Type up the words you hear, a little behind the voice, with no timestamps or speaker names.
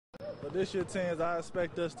this year teams, I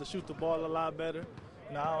expect us to shoot the ball a lot better.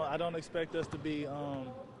 Now, I don't expect us to be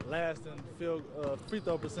last in free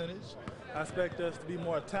throw percentage. I expect us to be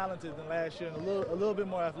more talented than last year and a little bit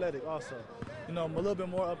more athletic also. You know, a little bit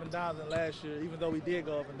more up and down than last year, even though we did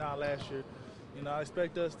go up and down last year. You know, I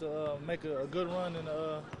expect us to make a good run in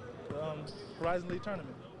the Horizon League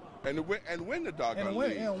tournament. And win the doggone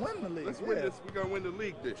league. And win the league. Let's win this. We're going to win the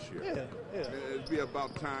league this year. Yeah. It'd be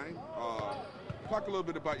about time. Talk a little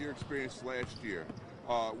bit about your experience last year.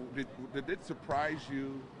 Did it surprise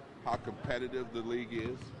you how competitive the league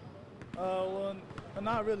is? Well,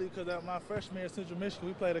 not really, because at my freshman year at Central Michigan,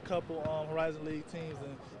 we played a couple Horizon League teams,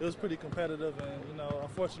 and it was pretty competitive. And you know,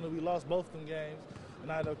 unfortunately, we lost both of them games,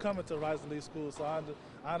 and I ended up coming to Horizon League school. So I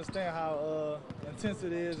understand how intense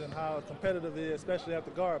it is and how competitive it is, especially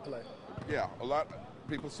after guard play. Yeah, a lot of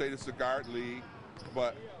people say this is a guard league,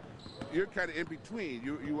 but you're kind of in between.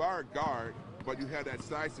 You are a guard, but you have that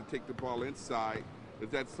size to take the ball inside. Is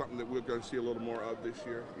that something that we're going to see a little more of this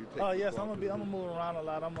year? Yes, I'm gonna move around a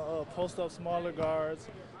lot. I'm gonna post up smaller guards.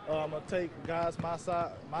 I'm gonna take guys my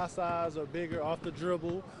size or bigger off the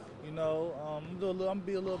dribble. You know, I'm gonna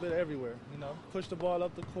be a little bit everywhere. You know, push the ball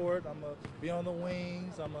up the court. I'm gonna be on the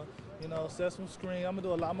wings. I'm gonna, you know, set some screen. I'm gonna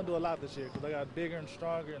do a lot this year because I got bigger and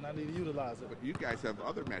stronger, and I need to utilize it. But you guys have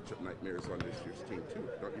other matchup nightmares on this year's team too,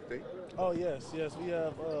 don't you think? Oh yes. We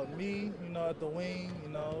have me, you know, at the wing. You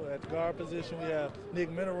know, at the guard position, we have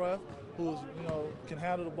Nick Minaroff, who's, you know, can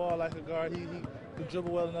handle the ball like a guard. He can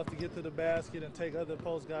dribble well enough to get to the basket and take other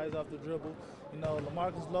post guys off the dribble. You know,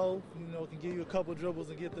 LaMarcus Lowe, you know, can give you a couple dribbles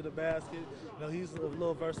and get to the basket. You know, he's a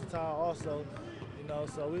little versatile also. You know,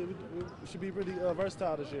 so we should be pretty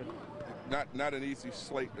versatile this year. Not an easy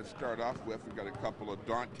slate to start off with. We've got a couple of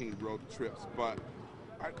daunting road trips, but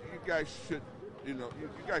you guys should. You know, you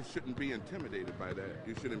guys shouldn't be intimidated by that.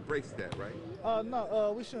 You should embrace that, right?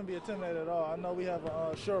 No, we shouldn't be intimidated at all. I know we have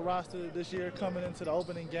a short roster this year coming into the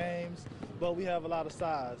opening games, but we have a lot of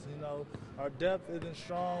size. You know, our depth isn't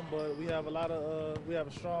strong, but we have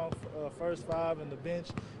a strong first five, and the bench,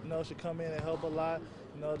 you know, should come in and help a lot.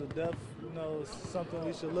 You know, the depth, you know, is something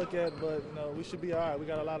we should look at, but you know, we should be all right. We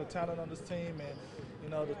got a lot of talent on this team, and you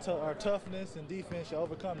know, our toughness and defense should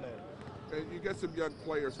overcome that. And you get some young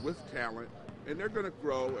players with talent. And they're going to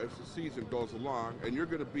grow as the season goes along, and you're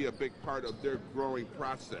going to be a big part of their growing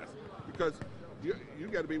process because you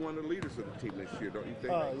got to be one of the leaders of the team this year, don't you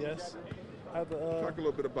think? Yes. Talk a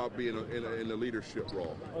little bit about being in a leadership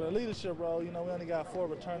role. Well, the leadership role, you know, we only got 4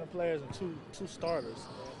 returning players and two starters.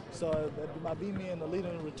 So it might be me and the leader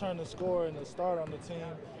and returning scorer and the starter on the team,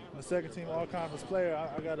 and the second team all-conference player.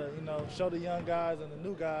 I got to, you know, show the young guys and the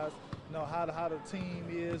new guys, you know, how the team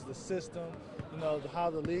is, the system, you know, how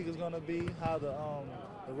the league is going to be, how the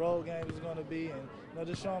road game is going to be, and you know,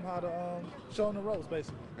 just show them how to show them the ropes,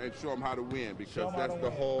 basically. And show them how to win, because that's the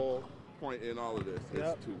whole point in all of this,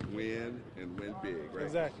 is to win and win big, right?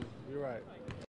 Exactly. You're right.